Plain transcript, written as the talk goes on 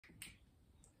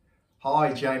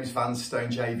Hi, James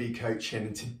Vanstone, JV Coaching,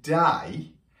 and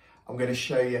today I'm going to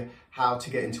show you how to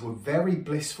get into a very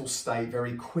blissful state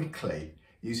very quickly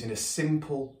using a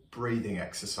simple breathing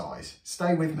exercise.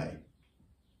 Stay with me.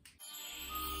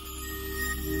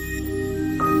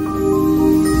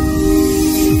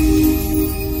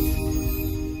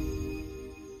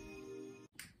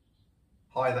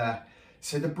 Hi there.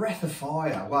 So the breath of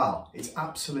fire, well, it's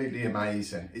absolutely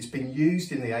amazing. It's been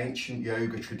used in the ancient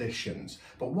yoga traditions,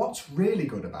 but what's really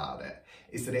good about it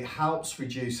is that it helps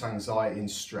reduce anxiety and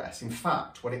stress. In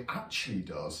fact, what it actually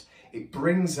does, it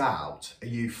brings out a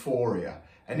euphoria,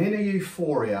 and in a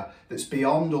euphoria that's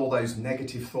beyond all those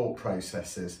negative thought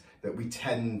processes that we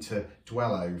tend to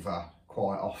dwell over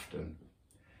quite often.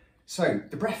 So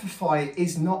the breath of fire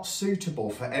is not suitable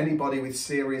for anybody with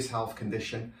serious health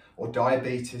condition or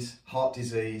diabetes, heart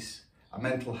disease, a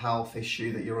mental health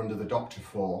issue that you're under the doctor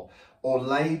for, or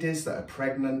ladies that are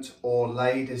pregnant or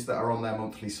ladies that are on their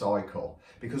monthly cycle.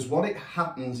 Because what it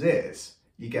happens is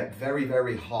you get very,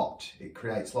 very hot. It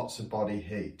creates lots of body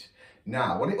heat.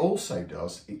 Now, what it also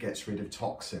does, it gets rid of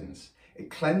toxins. It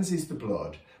cleanses the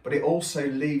blood, but it also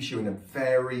leaves you in a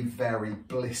very, very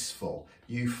blissful,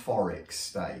 euphoric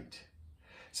state.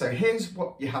 So here's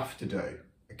what you have to do,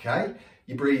 okay?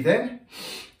 You breathe in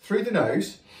through the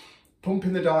nose,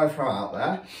 pumping the diaphragm out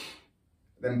there,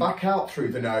 then back out through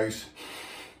the nose,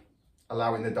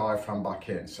 allowing the diaphragm back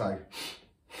in. So,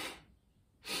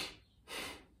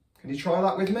 can you try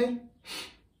that with me?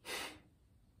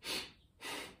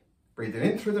 Breathing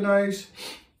in through the nose,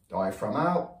 diaphragm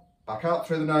out, back out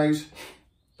through the nose,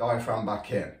 diaphragm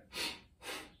back in.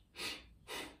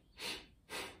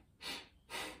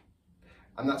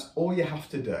 And that's all you have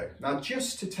to do. Now,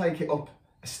 just to take it up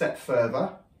a step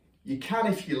further, you can,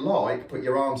 if you like, put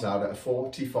your arms out at a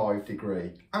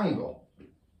 45-degree angle.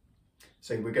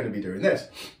 So we're going to be doing this.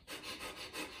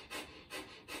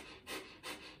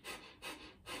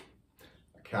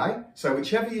 Okay, so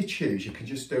whichever you choose, you can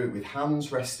just do it with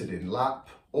hands rested in lap,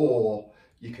 or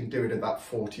you can do it at that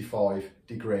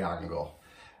 45-degree angle.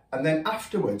 And then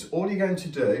afterwards, all you're going to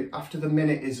do after the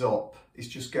minute is up is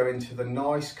just go into the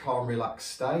nice, calm,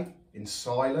 relaxed state in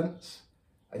silence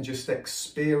and just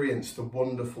experience the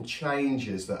wonderful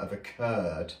changes that have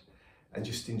occurred and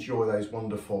just enjoy those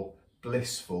wonderful,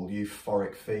 blissful,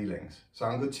 euphoric feelings.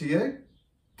 Sound good to you?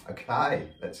 Okay,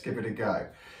 let's give it a go.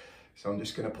 So I'm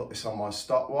just going to put this on my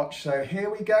stopwatch. So here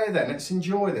we go then. Let's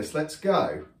enjoy this. Let's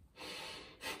go.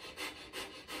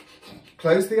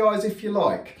 Close the eyes if you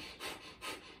like.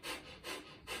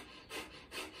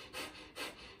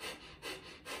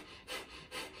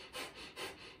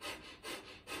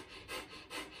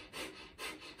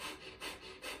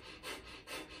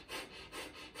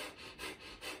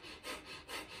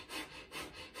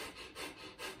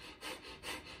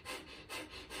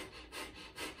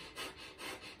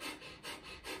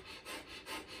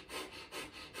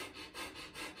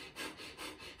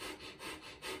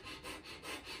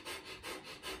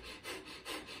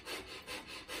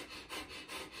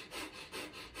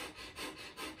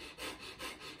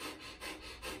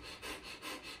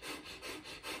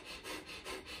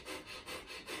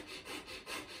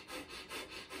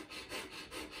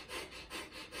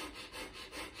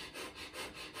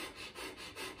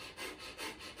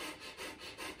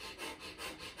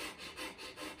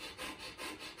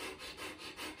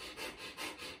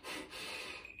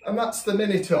 And that's the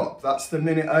minute up, that's the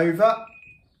minute over.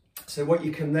 So what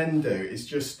you can then do is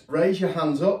just raise your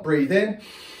hands up, breathe in,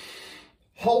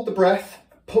 hold the breath,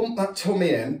 pump that tummy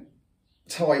in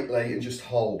tightly and just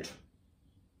hold.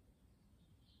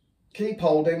 Keep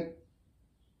holding.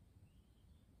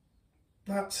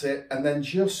 That's it, and then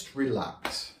just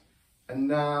relax. And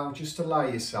now just allow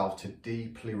yourself to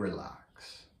deeply relax.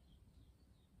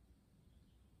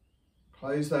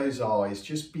 Close those eyes,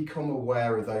 just become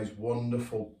aware of those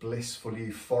wonderful, blissful,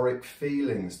 euphoric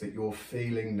feelings that you're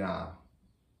feeling now.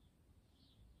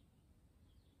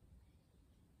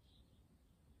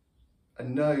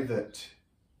 And know that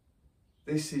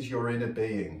this is your inner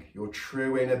being, your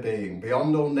true inner being,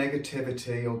 beyond all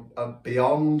negativity or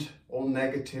beyond all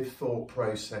negative thought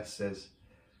processes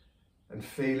and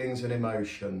feelings and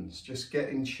emotions. Just get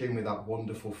in tune with that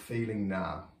wonderful feeling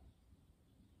now.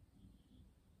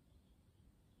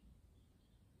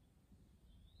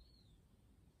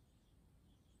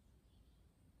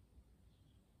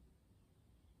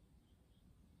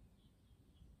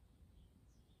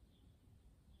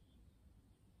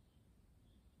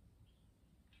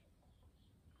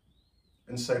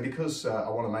 And so because I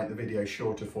want to make the video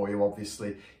shorter for you,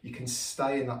 obviously, you can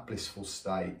stay in that blissful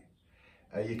state.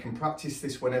 You can practice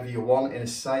this whenever you want in a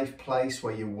safe place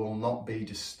where you will not be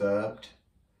disturbed.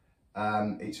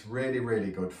 It's really,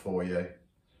 really good for you.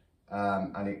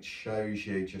 And it shows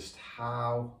you just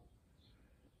how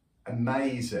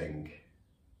amazing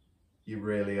you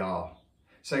really are.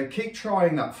 So keep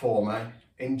trying that for me.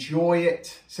 Enjoy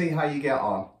it. See how you get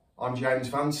on. I'm James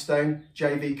Vanstone,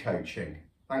 JV Coaching.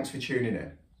 Thanks for tuning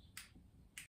in.